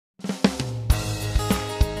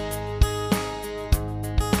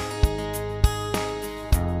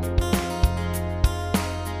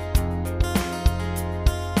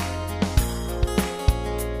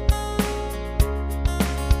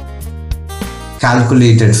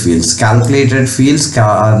calculated fields. Calculated fields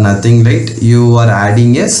are nothing like you are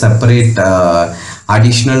adding a separate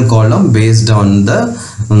additional column based on the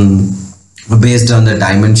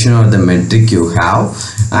dimension or the metric you have.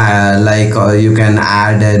 You can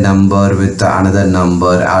add a number with another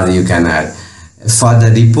number, or you can add. For the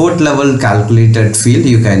report level calculated field,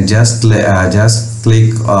 you can just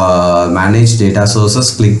click manage data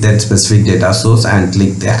sources, click that specific data source and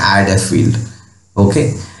click the add a field.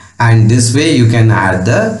 Okay, and this way you can add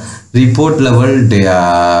the report level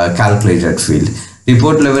calculated field.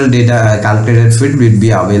 Report level data calculated field will be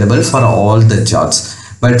available for all the charts.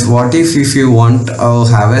 But what if you want to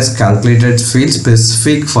have a calculated field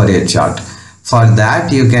specific for a chart? For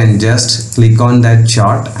that, you can just click on that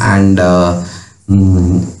chart and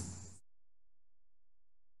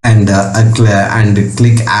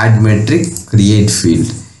click add metric, create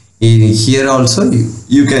field. Here also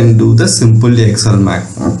you can do the simple Excel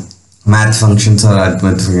math functions or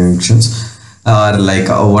arithmetic functions, or like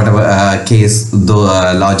whatever case the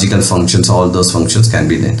logical functions, all those functions can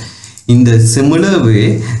be done. In the similar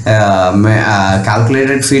way,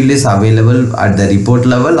 calculated field is available at the report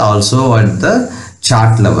level, also at the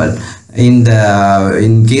chart level. In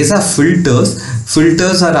case of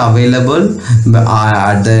filters are available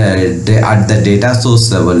at the data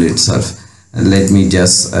source level itself. Let me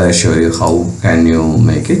just show you how can you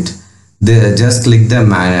make it. Just click the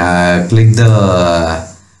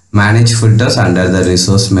manage filters under the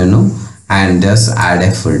resource menu and just add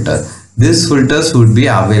a filter. These filters would be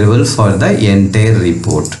available for the entire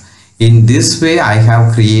report. In this way, I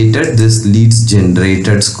have created this leads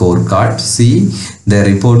generated scorecard. See, the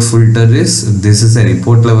report filter this is a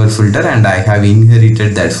report level filter, and I have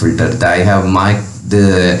inherited that filter.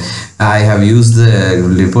 I have used the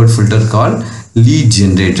report filter called lead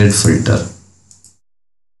generated filter.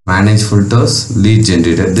 Manage filters, lead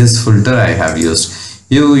generated. This filter I have used.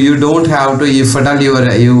 You don't have to, if at all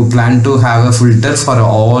you plan to have a filter for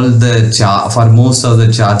all the for most of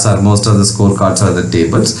the charts or most of the scorecards or the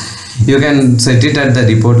tables, you can set it at the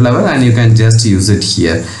report level and you can just use it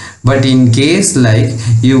here. But in case like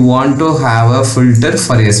you want to have a filter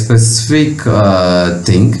for a specific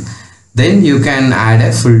thing, then you can add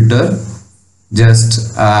a filter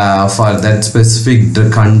just for that specific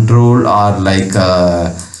control, or like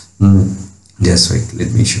just wait,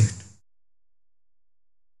 let me show it.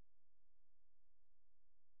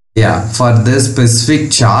 Yeah, for this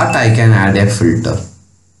specific chart I can add a filter.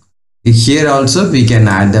 Here also we can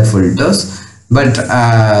add the filters, but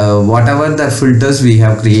whatever the filters we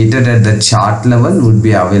have created at the chart level would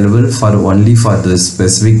be available for only for this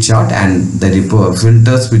specific chart, and the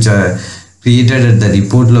filters which are created at the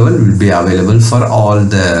report level will be available for all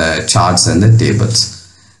the charts and the tables.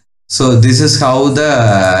 So this is how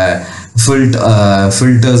the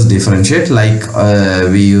filters differentiate, like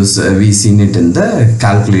we seen it in the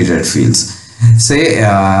calculated fields. Say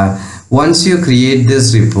once you create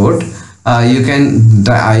this report, you can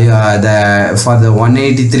for the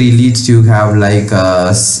 183 leads you have like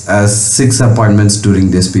 6 appointments during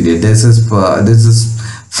this period. This is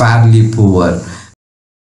fairly poor.